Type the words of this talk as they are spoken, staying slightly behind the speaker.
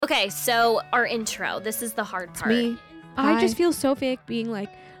Okay, so our intro. This is the hard part. Me. Hi. I just feel so fake being like,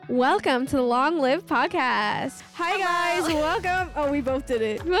 welcome to the Long Live Podcast. Hi, guys. Welcome. Oh, we both did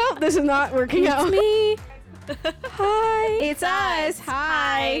it. Well, this is not working out. me. Hi. It's us.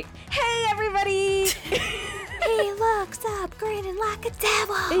 Hi. Hey, everybody. He looks upgrading like a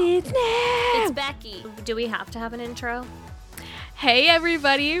devil. It's Nat. It's Becky. Do we have to have an intro? Hey,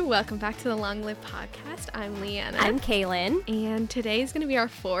 everybody. Welcome back to the Long Live Podcast. I'm Leanna. I'm Kaylin. And today is going to be our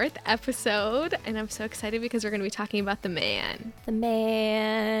 4th episode. And I'm so excited because we're going to be talking about The Man. The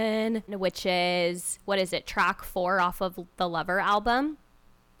Man, which is, what is it, track 4 off of the Lover album.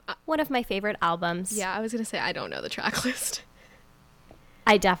 One of my favorite albums. Yeah, I was going to say I don't know the track list.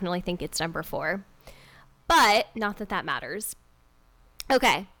 I definitely think it's number 4. But not that that matters.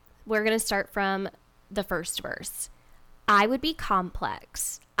 Okay, we're going to start from the first verse. I would be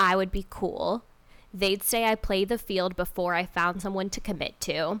complex. I would be cool. They'd say I played the field before I found someone to commit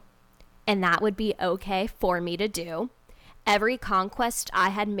to. And that would be okay for me to do. Every conquest I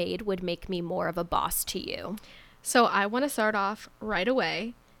had made would make me more of a boss to you. So I want to start off right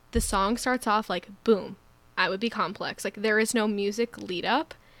away. The song starts off like, boom, I would be complex. Like, there is no music lead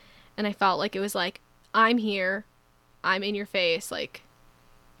up. And I felt like it was like, I'm here. I'm in your face. Like,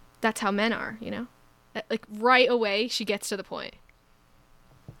 that's how men are, you know? Like, right away, she gets to the point.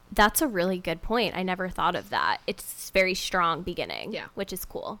 That's a really good point. I never thought of that. It's very strong beginning, Yeah. which is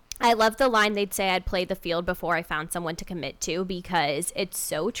cool. I love the line they'd say I'd played the field before I found someone to commit to, because it's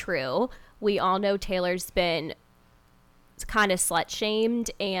so true. We all know Taylor's been kind of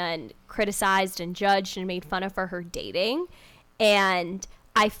slut-shamed and criticized and judged and made fun of for her dating. And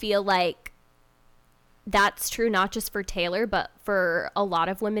I feel like that's true not just for Taylor, but for a lot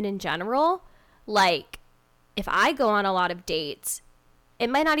of women in general. Like, if I go on a lot of dates,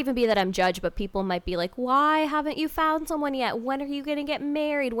 it might not even be that I'm judged, but people might be like, why haven't you found someone yet? When are you going to get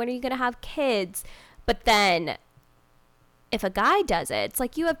married? When are you going to have kids? But then if a guy does it, it's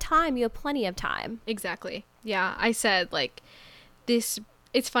like, you have time. You have plenty of time. Exactly. Yeah, I said, like, this,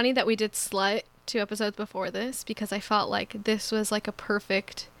 it's funny that we did Slut 2 episodes before this, because I felt like this was, like, a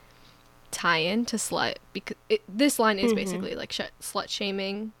perfect tie-in to Slut, because this line is basically, like,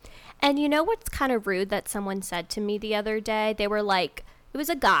 slut-shaming. And you know what's kind of rude that someone said to me the other day? They were like, it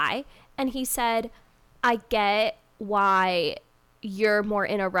was a guy, and he said, I get why you're more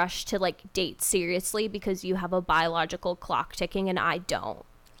in a rush to, like, date seriously because you have a biological clock ticking and I don't.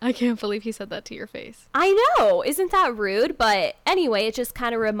 I can't believe he said that to your face. I know. Isn't that rude? But anyway, it just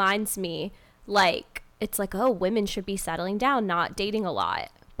kind of reminds me, like, it's like, oh, women should be settling down, not dating a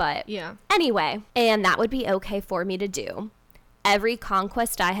lot. But Yeah. anyway, and that would be okay for me to do. Every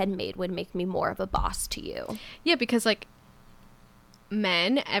conquest I had made would make me more of a boss to you. Yeah, because, like,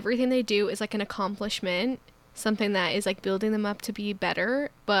 men, everything they do is, like, an accomplishment, something that is, like, building them up to be better,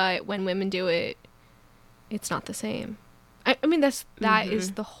 but when women do it, it's not the same. I mean, that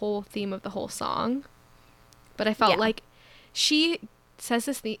is the whole theme of the whole song, but I felt like she says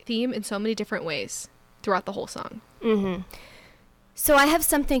this theme in so many different ways throughout the whole song. So I have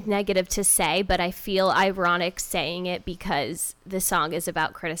something negative to say, but I feel ironic saying it because the song is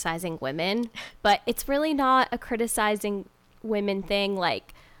about criticizing women. But it's really not a criticizing women thing.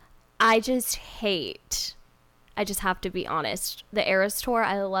 Like, I just have to be honest. The Eras Tour,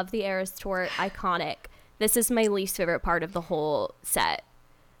 I love the Eras Tour. Iconic. This is my least favorite part of the whole set.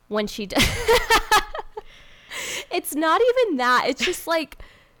 When she does... It's not even that. It's just like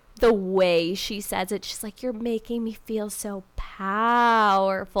the way she says it. She's like, you're making me feel so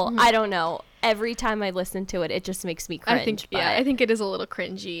powerful. I don't know. Every time I listen to it, it just makes me cringe. I think it is a little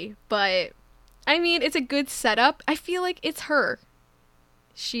cringy, but I mean, it's a good setup. I feel like it's her.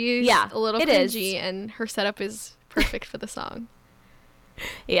 She's a little cringy, and her setup is perfect for the song.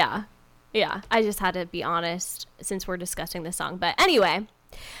 Yeah. I just had to be honest since we're discussing the song. But anyway,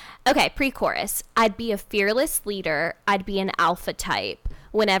 okay, pre-chorus. I'd be a fearless leader. I'd be an alpha type.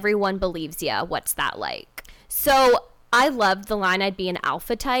 When everyone believes ya, what's that like? So I love the line, I'd be an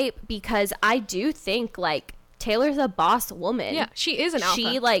alpha type, because I do think, like, Taylor's a boss woman. Yeah, she is an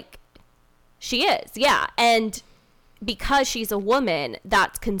alpha. She is, yeah. And because she's a woman,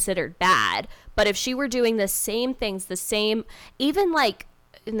 that's considered bad. But if she were doing the same things, even like,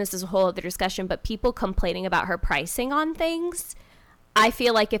 and this is a whole other discussion, but people complaining about her pricing on things, I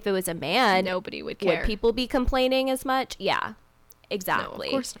feel like if it was a man, nobody would care. Would people be complaining as much? Yeah, exactly.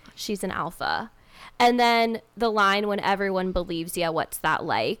 No, of course not. She's an alpha. And then the line, when everyone believes, yeah, what's that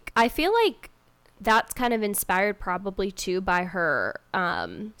like? I feel like that's kind of inspired probably too by her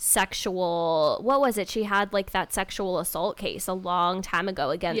sexual, what was it? She had like that sexual assault case a long time ago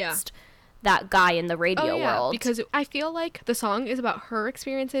against that guy in the radio world. Because I feel like the song is about her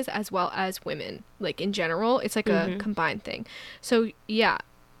experiences as well as women. Like, in general, it's like a combined thing. So, yeah.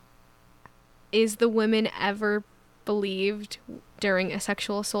 Is the woman ever believed during a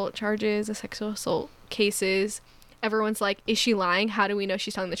sexual assault charges, a sexual assault cases? Everyone's like, is she lying? How do we know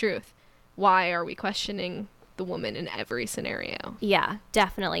she's telling the truth? Why are we questioning the woman in every scenario? Yeah,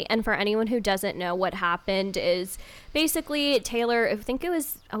 definitely. And for anyone who doesn't know, what happened is basically Taylor, I think it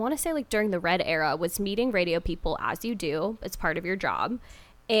was, I want to say like during the Red era, was meeting radio people, as you do. It's part of your job.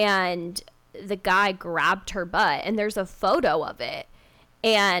 And the guy grabbed her butt, and there's a photo of it.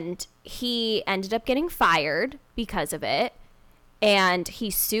 And he ended up getting fired because of it. And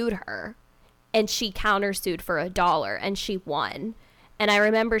he sued her. And she countersued for $1, and she won. And I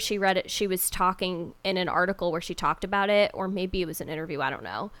remember she read it. She was talking in an article where she talked about it, or maybe it was an interview. I don't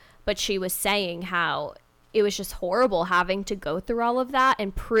know. But she was saying how it was just horrible having to go through all of that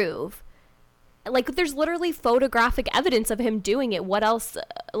and prove. Like, there's literally photographic evidence of him doing it. What else?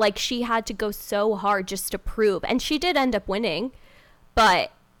 Like, she had to go so hard just to prove. And she did end up winning.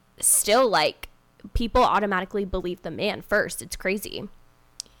 But still, like, people automatically believe the man first. It's crazy.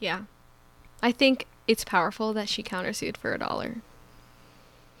 Yeah. I think it's powerful that she countersued for $1.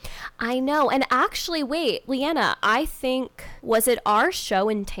 I know. And actually, wait, Leanna, I think, was it our show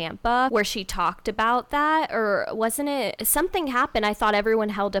in Tampa where she talked about that? Or wasn't it, something happened? I thought everyone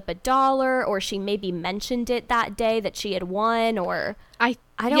held up $1, or she maybe mentioned it that day that she had won, or I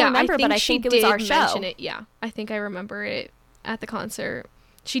don't remember, but I think it was our show. Mention it. Yeah, I think I remember it at the concert.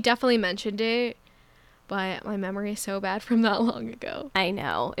 She definitely mentioned it, but my memory is so bad from that long ago. I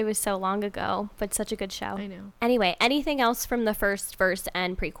know. It was so long ago, but such a good show. I know. Anyway, anything else from the first verse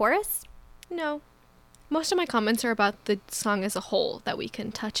and pre-chorus? No. Most of my comments are about the song as a whole that we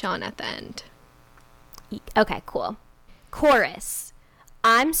can touch on at the end. Okay, cool. Chorus.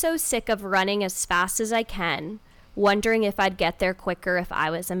 I'm so sick of running as fast as I can, wondering if I'd get there quicker if I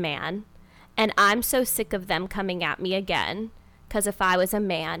was a man. And I'm so sick of them coming at me again, 'cause if I was a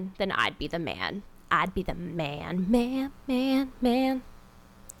man, then I'd be the man. I'd be the man, man, man, man.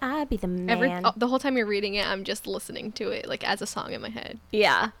 I'd be the man. The whole time you're reading it, I'm just listening to it, like, as a song in my head.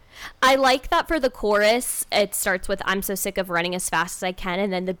 Yeah. I like that for the chorus, it starts with, I'm so sick of running as fast as I can,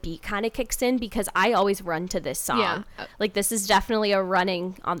 and then the beat kind of kicks in, because I always run to this song. Yeah. Like, this is definitely a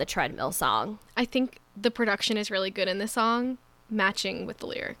running on the treadmill song. I think the production is really good in this song, matching with the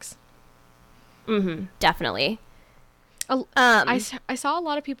lyrics. Mm-hmm. Definitely. I saw a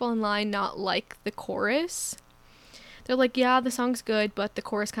lot of people online not like the chorus. They're like, yeah, the song's good, but the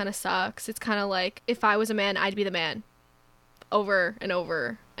chorus kind of sucks. It's kind of like, if I was a man, I'd be the man. Over and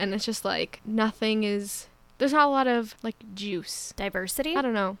over. And it's just like, there's not a lot of, like, juice. Diversity? I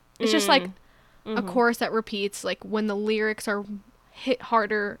don't know. It's just like a chorus that repeats, like, when the lyrics are hit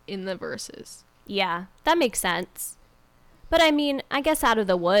harder in the verses. Yeah, that makes sense. But I mean, I guess Out of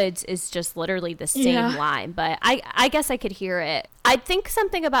the Woods is just literally the same line, but I guess I could hear it. I think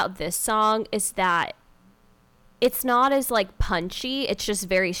something about this song is that it's not as, like, punchy. It's just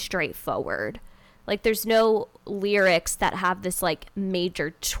very straightforward. Like, there's no lyrics that have this, like,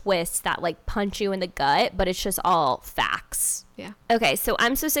 major twist that, like, punch you in the gut, but it's just all facts. Yeah. Okay, so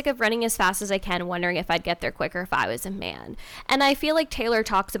I'm so sick of running as fast as I can, wondering if I'd get there quicker if I was a man. And I feel like Taylor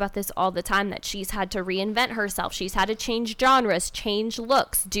talks about this all the time, that she's had to reinvent herself. She's had to change genres, change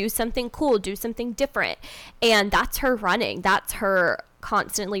looks, do something cool, do something different. And that's her running. That's her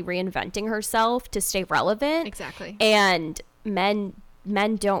constantly reinventing herself to stay relevant. Exactly. And men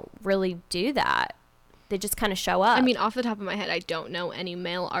don't really do that. They just kind of show up. I mean, off the top of my head, I don't know any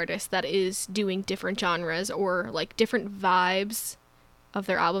male artist that is doing different genres or, like, different vibes of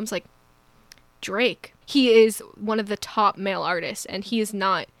their albums. Like, Drake, he is one of the top male artists, and he is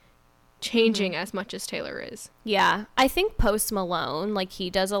not changing as much as Taylor is. Yeah. I think Post Malone, like, he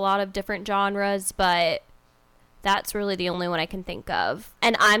does a lot of different genres, but that's really the only one I can think of.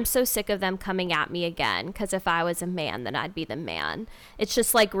 And I'm so sick of them coming at me again, because if I was a man, then I'd be the man. It's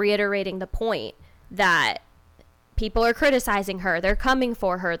just, like, reiterating the point that people are criticizing her. They're coming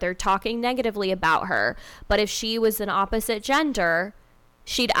for her. They're talking negatively about her. But if she was an opposite gender,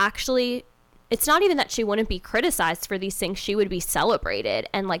 she'd actually... It's not even that she wouldn't be criticized for these things. She would be celebrated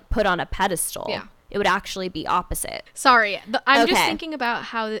and, like, put on a pedestal. Yeah. It would actually be opposite. Sorry. I'm just thinking about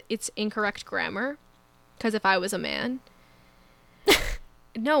how it's incorrect grammar. Because if I was a man...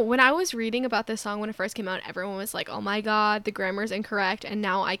 No, when I was reading about this song when it first came out, everyone was like, oh my god, the grammar's incorrect. And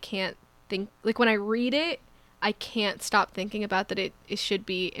now I can't think... Like, when I read it, I can't stop thinking about that it should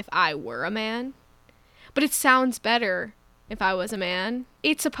be if I were a man. But it sounds better if I was a man.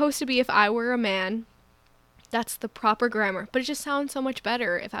 It's supposed to be if I were a man. That's the proper grammar. But it just sounds so much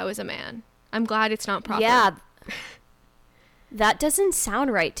better if I was a man. I'm glad it's not proper. Yeah. That doesn't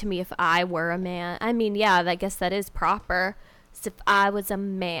sound right to me if I were a man. I mean, yeah, I guess that is proper. As if I was a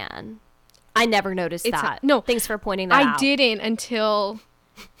man. I never noticed that. No. Thanks for pointing that out. I didn't until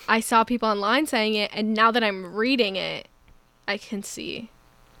I saw people online saying it, and now that I'm reading it, I can see.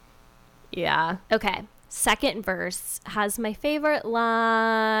 Yeah. Okay. Second verse has my favorite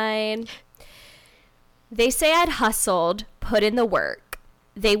line. They say I'd hustled, put in the work.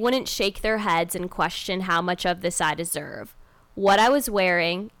 They wouldn't shake their heads and question how much of this I deserve. What I was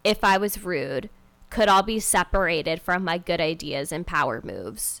wearing, if I was rude, could all be separated from my good ideas and power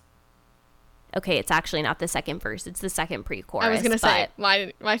moves. Okay, it's actually not the second verse. It's the second pre-chorus. I was going to say,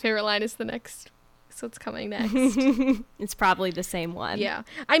 my favorite line is the next. So it's coming next. It's probably the same one. Yeah.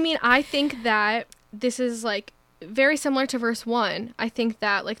 I mean, I think that this is like very similar to verse 1. I think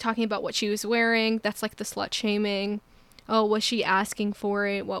that like talking about what she was wearing, that's like the slut shaming. Oh, was she asking for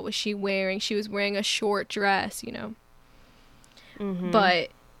it? What was she wearing? She was wearing a short dress, you know. Mm-hmm. But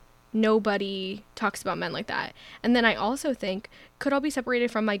nobody talks about men like that. And then I also think, could all be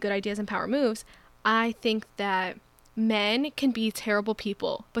separated from my good ideas and power moves. I think that men can be terrible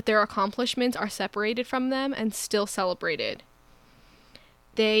people, but their accomplishments are separated from them and still celebrated.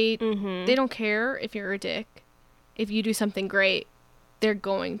 They don't care if you're a dick. If you do something great, they're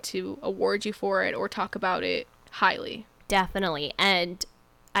going to award you for it or talk about it highly. Definitely. And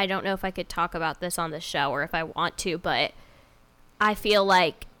I don't know if I could talk about this on the show or if I want to, but I feel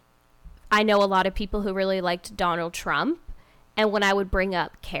like I know a lot of people who really liked Donald Trump. And when I would bring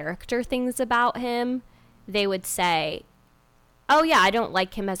up character things about him, they would say, oh yeah, I don't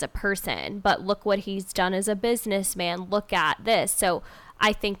like him as a person, but look what he's done as a businessman. Look at this. So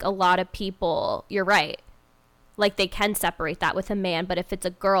I think a lot of people, you're right, like they can separate that with a man, but if it's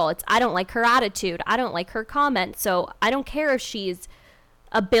a girl, it's I don't like her attitude. I don't like her comments. So I don't care if she's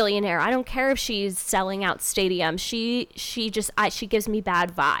a billionaire. I don't care if she's selling out stadiums. She gives me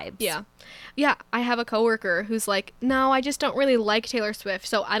bad vibes. Yeah. Yeah, I have a coworker who's like, no, I just don't really like Taylor Swift,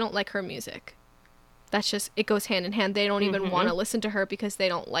 so I don't like her music. That's just, it goes hand in hand. They don't even want to listen to her because they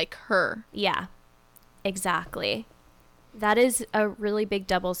don't like her. Yeah, exactly. That is a really big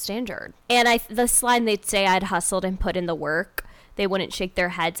double standard. And this line, they'd say I'd hustled and put in the work. They wouldn't shake their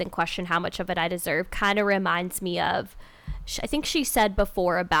heads and question how much of it I deserve. Kind of reminds me of, I think she said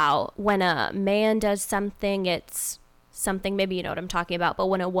before about when a man does something, it's something, maybe you know what I'm talking about, but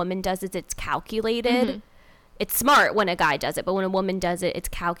when a woman does it, it's calculated. Mm-hmm. It's smart when a guy does it, but when a woman does it, it's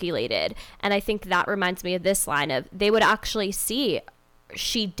calculated. And I think that reminds me of this line of they would actually see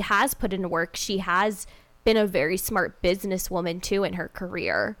she has put in work. She has been a very smart businesswoman too in her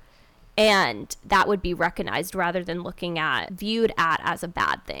career. And that would be recognized rather than viewed at as a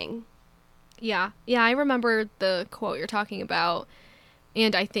bad thing. Yeah. Yeah, I remember the quote you're talking about.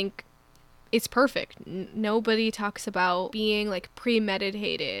 And I think it's perfect. Nobody talks about being like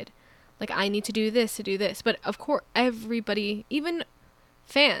premeditated. Like, I need to do this to do this. But, of course, everybody, even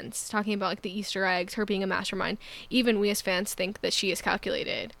fans, talking about, like, the Easter eggs, her being a mastermind, even we as fans think that she is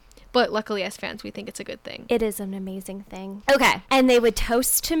calculated. But luckily, as fans, we think it's a good thing. It is an amazing thing. Okay. And they would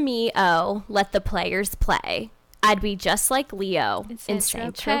toast to me, oh, let the players play. I'd be just like Leo in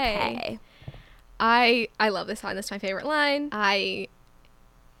Saint-Tropez. I love this line. That's my favorite line. I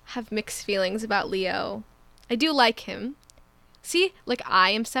have mixed feelings about Leo. I do like him. See, like I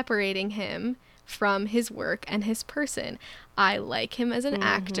am separating him from his work and his person. I like him as an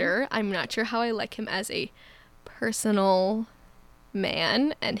actor. I'm not sure how I like him as a personal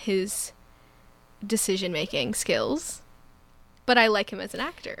man and his decision-making skills. But I like him as an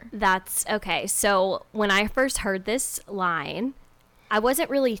actor. That's okay. So when I first heard this line, I wasn't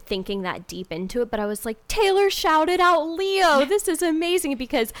really thinking that deep into it, but I was like, Taylor shouted out Leo. This is amazing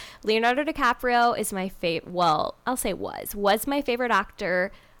because Leonardo DiCaprio is my favorite. Well, I'll say was my favorite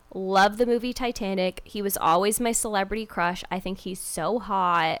actor. Love the movie Titanic. He was always my celebrity crush. I think he's so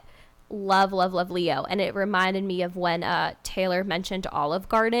hot. Love, love, love Leo. And it reminded me of when Taylor mentioned Olive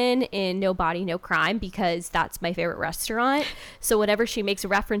Garden in No Body, No Crime because that's my favorite restaurant. So whenever she makes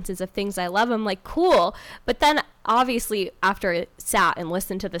references of things I love, I'm like, cool. But then obviously after I sat and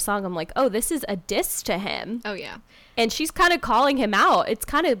listened to the song, I'm like, oh, this is a diss to him. Oh, yeah. And she's kind of calling him out. It's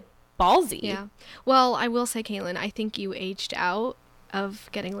kind of ballsy. Yeah. Well, I will say, Caitlin, I think you aged out of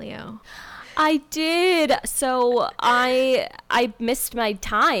getting Leo. I did. So I missed my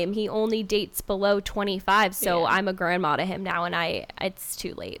time. He only dates below 25, so yeah. I'm a grandma to him now, and it's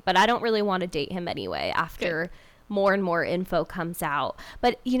too late. But I don't really want to date him anyway after more and more info comes out.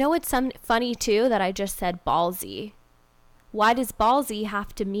 But you know what's funny too that I just said ballsy. Why does ballsy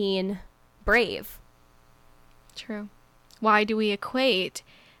have to mean brave? True. Why do we equate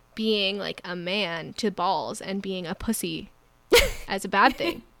being like a man to balls and being a pussy as a bad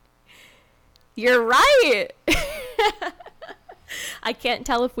thing. You're right. I can't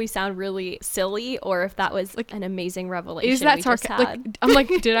tell if we sound really silly or if that was like an amazing revelation. Is that we just sarcastic? had. I'm like,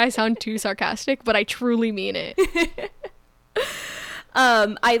 did I sound too sarcastic? But I truly mean it.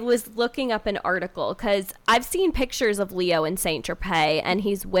 I was looking up an article because I've seen pictures of Leo in Saint Tropez, and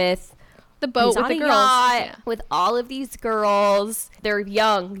he's with The boat he's with on the a girls. yacht Yeah. with all of these girls. They're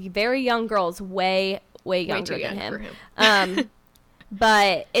young, very young girls, way younger too than young for him.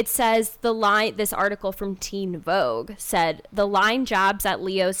 But it says this article from Teen Vogue said the line jobs at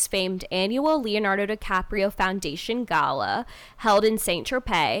Leo's famed annual Leonardo DiCaprio Foundation Gala held in Saint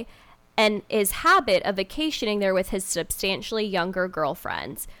Tropez, and his habit of vacationing there with his substantially younger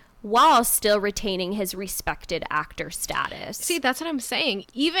girlfriends while still retaining his respected actor status. See, that's what I'm saying.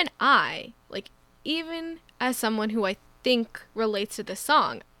 Even as someone who I think relates to this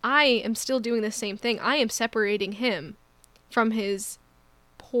song, I am still doing the same thing. I am separating him from his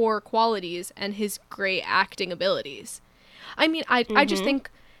poor qualities and his great acting abilities. I mean, I just think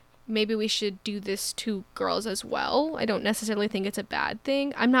maybe we should do this to girls as well. I don't necessarily think it's a bad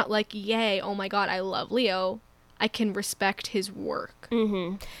thing. I'm not like, yay, oh my God, I love Leo. I can respect his work.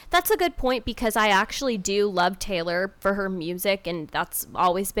 That's a good point, because I actually do love Taylor for her music, and that's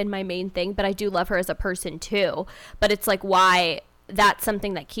always been my main thing, but I do love her as a person too. But it's like, why that's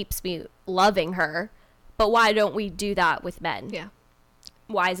something that keeps me loving her, but why don't we do that with men? Yeah.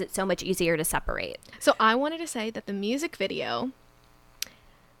 Why is it so much easier to separate? So I wanted to say that the music video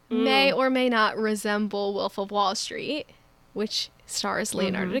may or may not resemble Wolf of Wall Street, which stars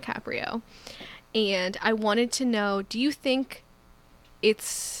Leonardo DiCaprio. And I wanted to know, do you think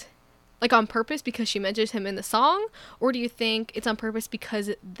it's like on purpose because she mentions him in the song, or do you think it's on purpose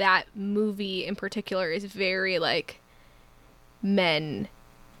because that movie in particular is very like men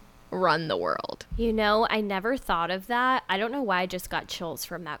run the world? You know, I never thought of that. I don't know why I just got chills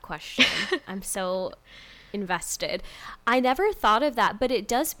from that question. I'm so invested. I never thought of that, but it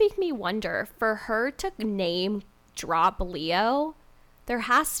does make me wonder, for her to name drop Leo, there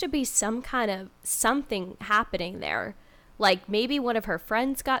has to be some kind of something happening there. Like maybe one of her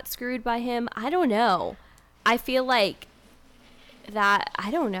friends got screwed by him. I don't know. I feel like that,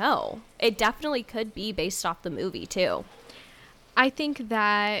 I don't know. It definitely could be based off the movie too. I think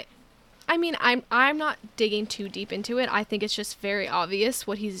that, I mean, I'm not digging too deep into it. I think it's just very obvious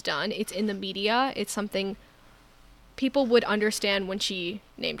what he's done. It's in the media. It's something people would understand when she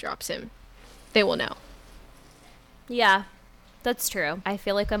name drops him. They will know. Yeah, that's true. I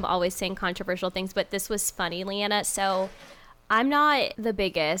feel like I'm always saying controversial things, but this was funny, Leanna. So I'm not the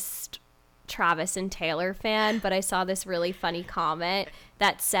biggest Travis and Taylor fan, but I saw this really funny comment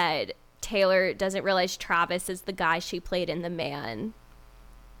that said Taylor doesn't realize Travis is the guy she played in The Man.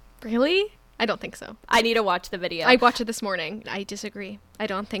 Really? I don't think so. I need to watch the video. I watched it this morning. I disagree. I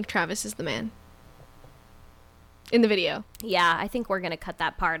don't think Travis is the man in the video. Yeah, I think we're going to cut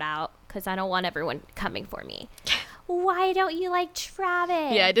that part out because I don't want everyone coming for me. Why don't you like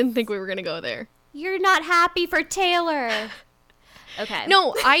Travis? Yeah, I didn't think we were going to go there. You're not happy for Taylor. Okay.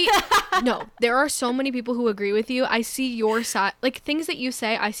 No, no, there are so many people who agree with you. I see your side, like things that you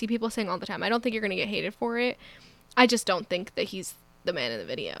say, I see people saying all the time. I don't think you're going to get hated for it. I just don't think that he's the man in the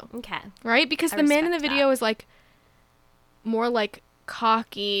video. Okay. Right? Because I the man in the respect video that. is like more like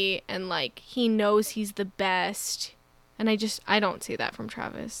cocky and like he knows he's the best. And I don't see that from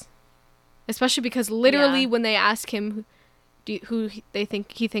Travis. Especially because literally Yeah. when they ask him who they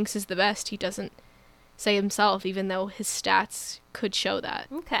think he thinks is the best, he doesn't say himself, even though his stats could show that.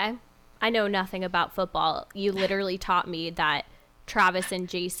 Okay. I know nothing about football. You literally taught me that Travis and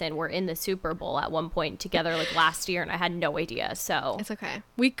Jason were in the Super Bowl at one point together like last year, and I had no idea. So It's okay.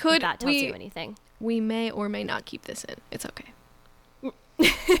 We if could. that tells you anything. We may or may not keep this in. It's okay.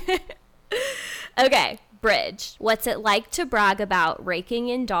 Okay, bridge. What's it like to brag about raking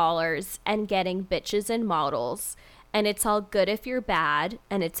in dollars and getting bitches and models? And it's all good if you're bad,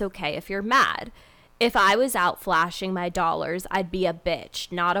 and it's okay if you're mad. If I was out flashing my dollars, I'd be a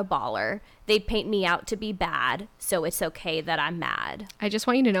bitch, not a baller. They'd paint me out to be bad, so it's okay that I'm mad. I just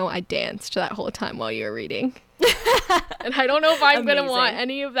want you to know I danced that whole time while you were reading. And I don't know if I'm going to want Amazing.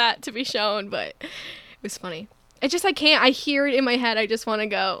 any of that to be shown, but it was funny. I can't. I hear it in my head. I just want to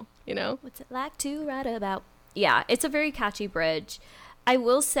go, you know? What's it like to write about? Yeah, it's a very catchy bridge. I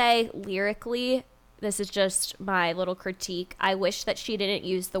will say, lyrically, this is just my little critique. I wish that she didn't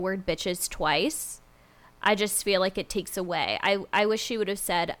use the word bitches twice. I just feel like it takes away. I wish she would have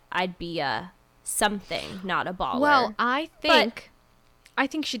said, I'd be a something, not a baller. Well, I think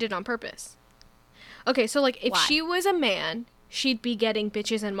she did on purpose. Okay, so like if Why? she was a man she'd be getting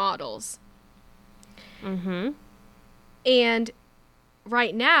bitches and models. Mm-hmm. And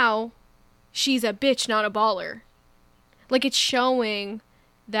right now, she's a bitch, not a baller. Like, it's showing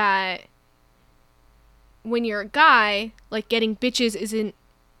that when you're a guy, like, getting bitches isn't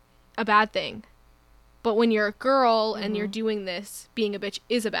a bad thing. But when you're a girl and you're doing this, being a bitch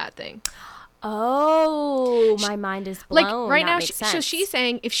is a bad thing. Oh, my mind is blown. Like, right That now, makes sense. so she's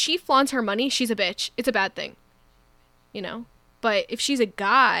saying if she flaunts her money, she's a bitch. It's a bad thing. You know? But if she's a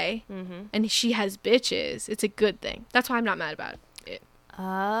guy and she has bitches, it's a good thing. That's why I'm not mad about it.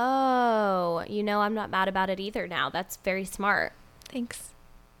 Oh, I'm not mad about it either now. That's very smart. Thanks.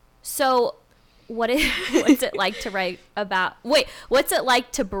 So, what's it like to what's it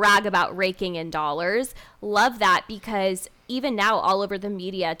like to brag about raking in dollars? Love that, because even now all over the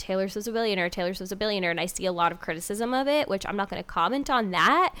media, Taylor Swift's a billionaire, and I see a lot of criticism of it, which I'm not going to comment on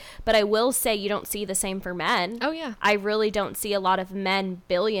that, but I will say you don't see the same for men. Oh, yeah. I really don't see a lot of men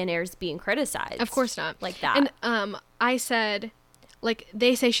billionaires being criticized. Of course not. Like that. And I said, like,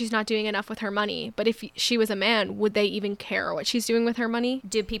 they say she's not doing enough with her money, but if she was a man, would they even care what she's doing with her money?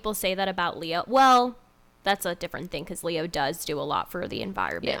 Do people say that about Leo? Well, that's a different thing, because Leo does do a lot for the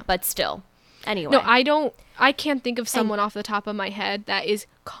environment, Yeah. but still. Anyway. No, I can't think of someone off the top of my head that is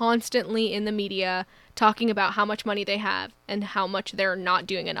constantly in the media talking about how much money they have and how much they're not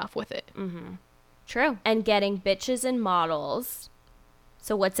doing enough with it. True. And getting bitches and models.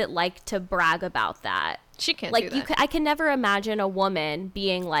 So what's it like to brag about that? She can't Like, do that. I can never imagine a woman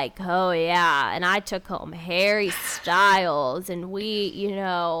being like, oh yeah, and I took home Harry Styles, and we,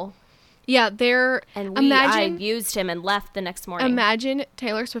 Yeah, I used him and left the next morning. Imagine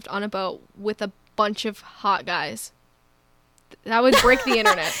Taylor Swift on a boat with a bunch of hot guys. That would break the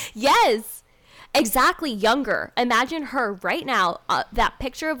internet. Yes, exactly. Younger. Imagine her right now, that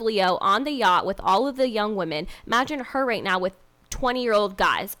picture of Leo on the yacht with all of the young women. Imagine her right now with 20-year-old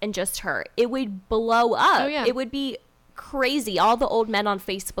guys and just her. It would blow up. Oh, yeah. It would be crazy. All the old men on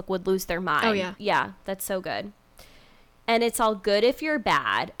Facebook would lose their mind. Oh, yeah. Yeah, that's so good. And it's all good if you're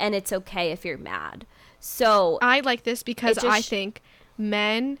bad, and it's okay if you're mad. So I like this because It just I think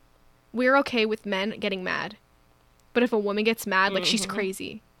we're okay with men getting mad. But if a woman gets mad, like, she's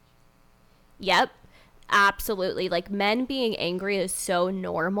crazy. Yep, absolutely. Like, men being angry is so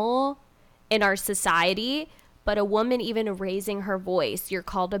normal in our society, but a woman even raising her voice, you're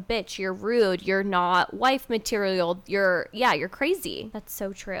called a bitch, you're rude, you're not wife material, you're crazy. That's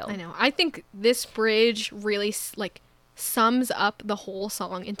so true. I know. I think this bridge really, like, sums up the whole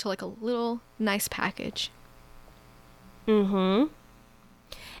song into, like, a little nice package. If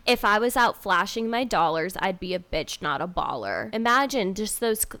I was out flashing my dollars, I'd be a bitch, not a baller. Imagine just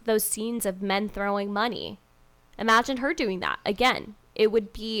those scenes of men throwing money. Imagine her doing that again. It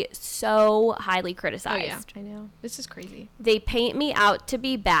would be so highly criticized. Oh, yeah. I know. This is crazy. They paint me out to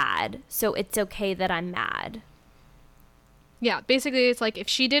be bad, so it's okay that I'm mad. Yeah, basically, it's like if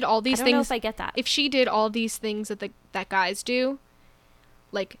she did all these I don't things. know if I get that. If she did all these things that guys do,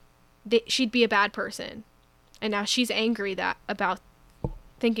 like, she'd be a bad person. And now she's angry about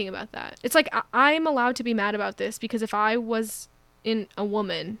thinking about that. It's like, I'm allowed to be mad about this because if I was in a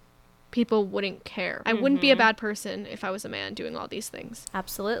woman, people wouldn't care. I wouldn't be a bad person if I was a man doing all these things.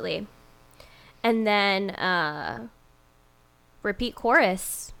 Absolutely. And then repeat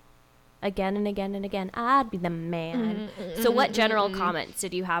chorus again and again and again. I'd be the man. So what general comments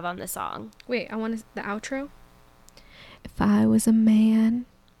did you have on the song? Wait, I want the outro. If I was a man,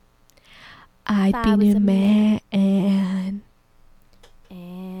 I'd be a man. And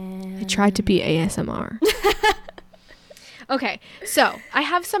I tried to be ASMR. Okay, so I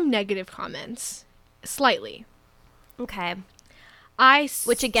have some negative comments. Slightly. okay.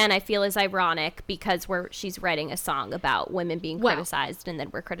 Which Which again I feel is ironic because she's writing a song about women being criticized and then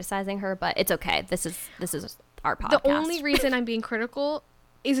we're criticizing her, but it's okay. This is our podcast. the only reason I'm being critical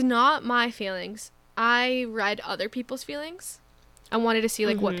is not my feelings. I read other people's feelings. I wanted to see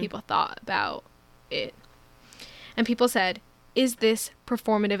like what people thought about it. And people said, is this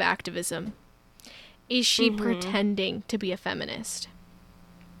performative activism? Is she pretending to be a feminist?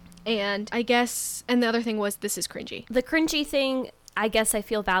 And I guess, and the other thing was, this is cringy. The cringy thing, I guess I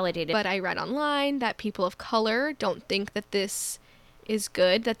feel validated. But I read online that people of color don't think that this is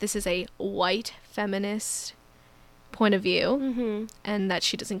good, that this is a white feminist point of view, and that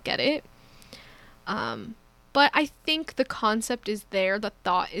she doesn't get it. But I think the concept is there, the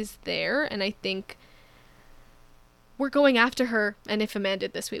thought is there, and I think we're going after her, and if a man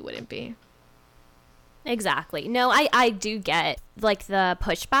did this, we wouldn't be. Exactly. No, I do get like the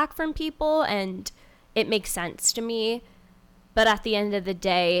pushback from people, and it makes sense to me. But at the end of the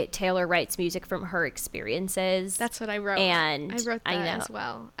day, Taylor writes music from her experiences. That's what I wrote. And I wrote that I know. as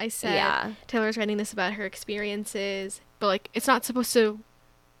well. I said Yeah. Taylor's writing this about her experiences, but like it's not supposed to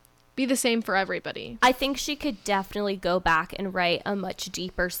be the same for everybody. I think she could definitely go back and write a much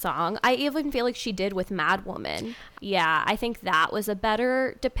deeper song. I even feel like she did with Mad Woman. Yeah, I think that was a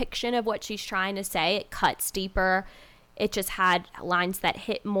better depiction of what she's trying to say. It cuts deeper. It just had lines that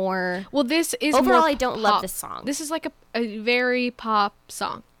hit more. Well, this is Overall, more I don't love pop. this song. This is like a very pop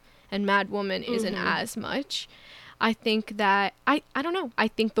song, and Mad Woman isn't Mm-hmm. as much. I think that I don't know. I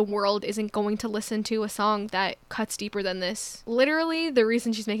think the world isn't going to listen to a song that cuts deeper than this. Literally, the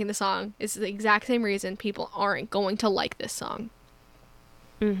reason she's making the song is the exact same reason people aren't going to like this song.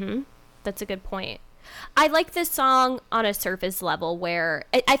 Mm-hmm. That's a good point. I like this song on a surface level where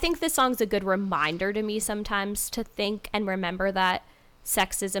I think this song's a good reminder to me sometimes to think and remember that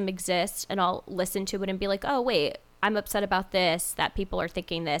sexism exists, and I'll listen to it and be like, oh, wait, I'm upset about this, that people are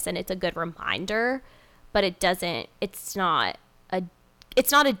thinking this, and it's a good reminder, but it's not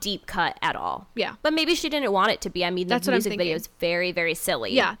a deep cut at all. Yeah. But maybe she didn't want it to be. I mean, the That's what I'm music video thinking. is very, very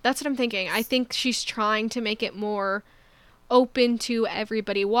silly. Yeah, that's what I'm thinking. I think she's trying to make it more open to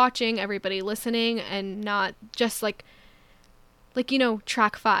everybody watching, everybody listening, and not just like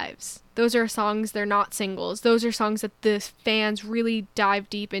track fives. Those are songs, they're not singles. Those are songs that the fans really dive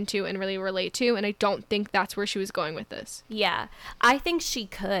deep into and really relate to, and I don't think that's where she was going with this. Yeah, I think she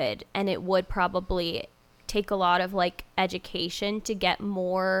could, and it would probably take a lot of like education to get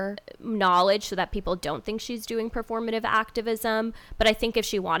more knowledge so that people don't think she's doing performative activism. But I think if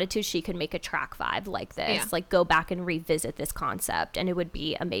she wanted to, she could make a track 5 like this, Yeah. like go back and revisit this concept, and it would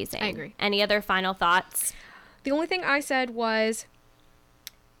be amazing. I agree. Any other final thoughts? The only thing I said was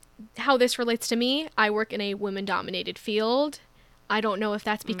how this relates to me. I work in a women-dominated field. I don't know if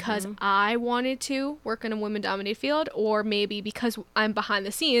that's because I wanted to work in a women-dominated field, or maybe because I'm behind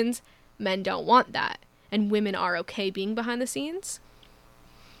the scenes, men don't want that. And women are okay being behind the scenes.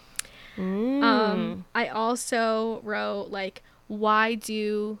 I also wrote, like, why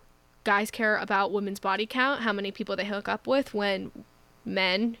do guys care about women's body count? How many people they hook up with, when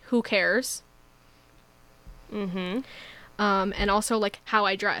men, who cares? And also, like, how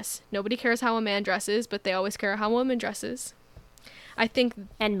I dress. Nobody cares how a man dresses, but they always care how a woman dresses. I think,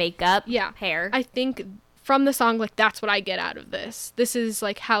 And makeup, yeah, hair. I think from the song, like, that's what I get out of this. This is,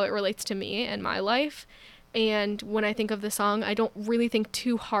 like, how it relates to me and my life. And when I think of the song, I don't really think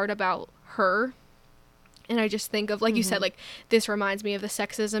too hard about her. And I just think of, like you said, like, this reminds me of the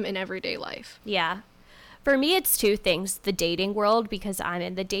sexism in everyday life. Yeah. For me, it's two things. The dating world, because I'm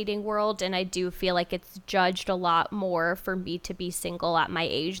in the dating world, and I do feel like it's judged a lot more for me to be single at my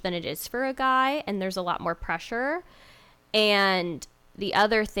age than it is for a guy, and there's a lot more pressure. And the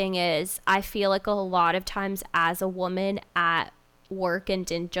other thing is, I feel like a lot of times as a woman at work and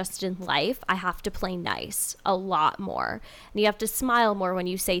just in life, I have to play nice a lot more. And you have to smile more when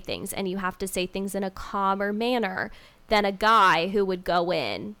you say things, and you have to say things in a calmer manner than a guy who would go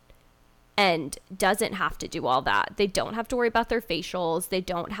in and doesn't have to do all that. They don't have to worry about their facials. They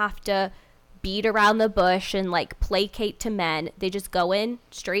don't have to beat around the bush and like placate to men. They just go in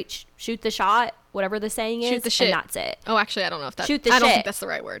straight, shoot the shot, whatever the saying is, Shoot the shit. and that's it. Oh, actually, I don't know if that's... Shoot the I don't shit. think that's the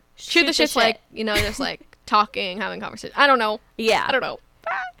right word. Shoot Shoot the the shit's shit. like, just like talking, having conversation. I don't know. Yeah. I don't know.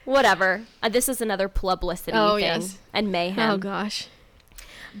 Whatever. This is another publicity Oh, thing yes. and mayhem. Oh, gosh.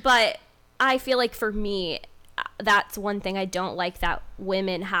 But I feel like for me, that's one thing I don't like, that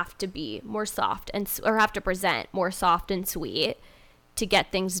women have to be more soft or have to present more soft and sweet to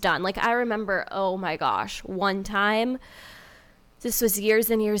get things done. Like, I remember, oh my gosh, one time, this was years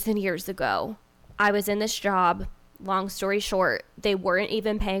and years and years ago, I was in this job. Long story short, they weren't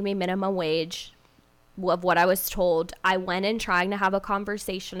even paying me minimum wage of what I was told. I went in trying to have a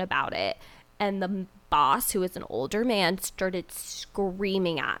conversation about it, and the boss, who was an older man, started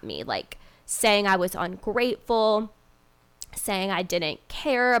screaming at me, like saying I was ungrateful, saying I didn't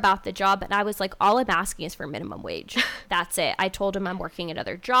care about the job. And I was like, all I'm asking is for minimum wage. That's it. I told him I'm working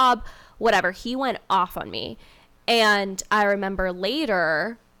another job, whatever. He went off on me. And I remember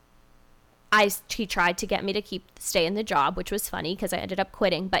later, he tried to get me to stay in the job, which was funny because I ended up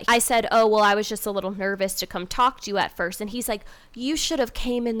quitting. But I said, oh, well, I was just a little nervous to come talk to you at first. And he's like, you should have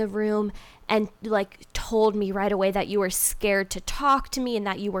came in the room and like told me right away that you were scared to talk to me and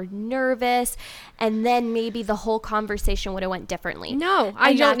that you were nervous. And then maybe the whole conversation would have went differently. No,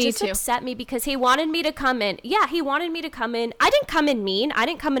 I don't need to. That just upset me because he wanted me to come in. Yeah, he wanted me to come in. I didn't come in mean. I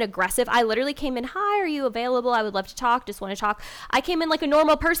didn't come in aggressive. I literally came in, hi, are you available? I would love to talk. Just want to talk. I came in like a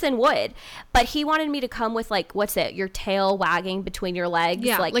normal person would. But he wanted me to come with like, what's it? Your tail wagging between your legs.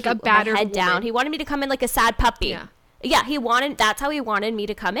 Yeah, like a my battered head down. woman. He wanted me to come in like a sad puppy. Yeah. Yeah, that's how he wanted me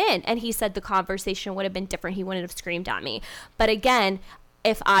to come in. And he said the conversation would have been different. He wouldn't have screamed at me. But again,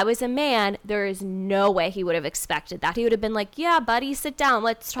 if I was a man, there is no way he would have expected that. He would have been like, yeah, buddy, sit down,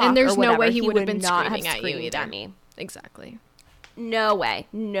 let's talk. And there's or no way whatever. he would have been not screaming have at you screamed either. at me. Exactly. No way,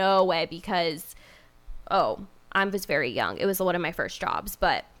 because, I was very young. It was one of my first jobs.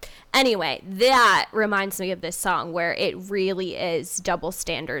 But anyway, that reminds me of this song where it really is double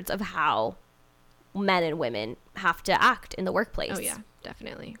standards of how men and women have to act in the workplace. Oh, yeah,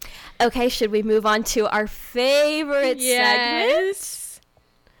 definitely. Okay, should we move on to our favorite segment?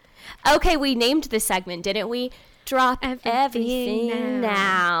 Okay, we named the segment, didn't we? Drop everything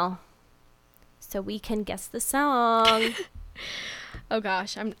now. So we can guess the song. Oh,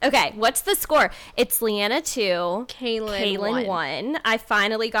 gosh. Okay, what's the score? It's Leanna 2. Kaylin 1. I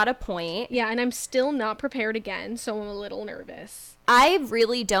finally got a point. Yeah, and I'm still not prepared again, so I'm a little nervous. I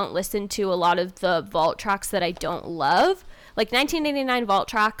really don't listen to a lot of the vault tracks that I don't love. Like 1989 vault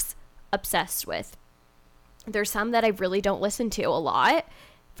tracks, obsessed with. There's some that I really don't listen to a lot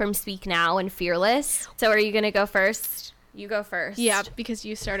from Speak Now and Fearless. So are you going to go first? You go first. Yeah, because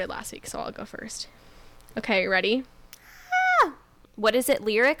you started last week, so I'll go first. Okay, ready? What is it,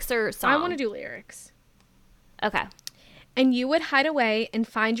 lyrics or song? I want to do lyrics. Okay. And you would hide away and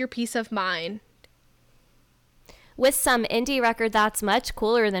find your peace of mind. With some indie record that's much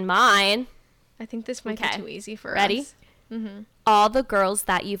cooler than mine. I think this might be too easy for Ready? us. Mm-hmm. All the girls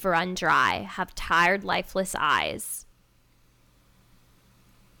that you've run dry have tired, lifeless eyes.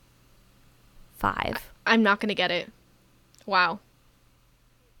 5. I'm not going to get it. Wow.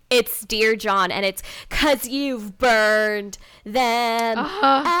 It's Dear John, and it's 'cause you've burned them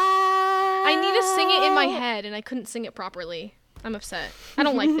out. I need to sing it in my head, and I couldn't sing it properly. I'm upset. I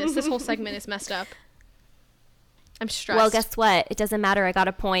don't like this. This whole segment is messed up. I'm stressed. Well, guess what? It doesn't matter. I got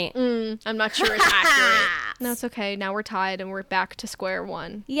a point. I'm not sure it's accurate. No, it's okay. Now we're tied, and we're back to square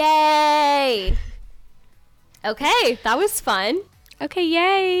one. Yay! Okay, that was fun. Okay,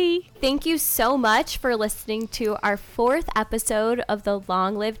 yay. Thank you so much for listening to our 4th episode of the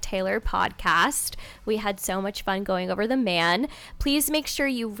Long Live Taylor podcast. We had so much fun going over the man. Please make sure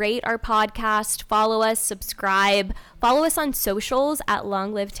you rate our podcast, follow us, subscribe, follow us on socials at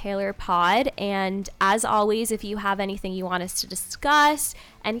Long Live Taylor Pod. And as always, if you have anything you want us to discuss,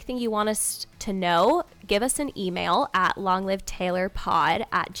 anything you want us to know, give us an email at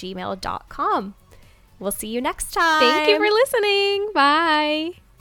longlivetaylorpod@gmail.com. We'll see you next time. Thank you for listening. Bye.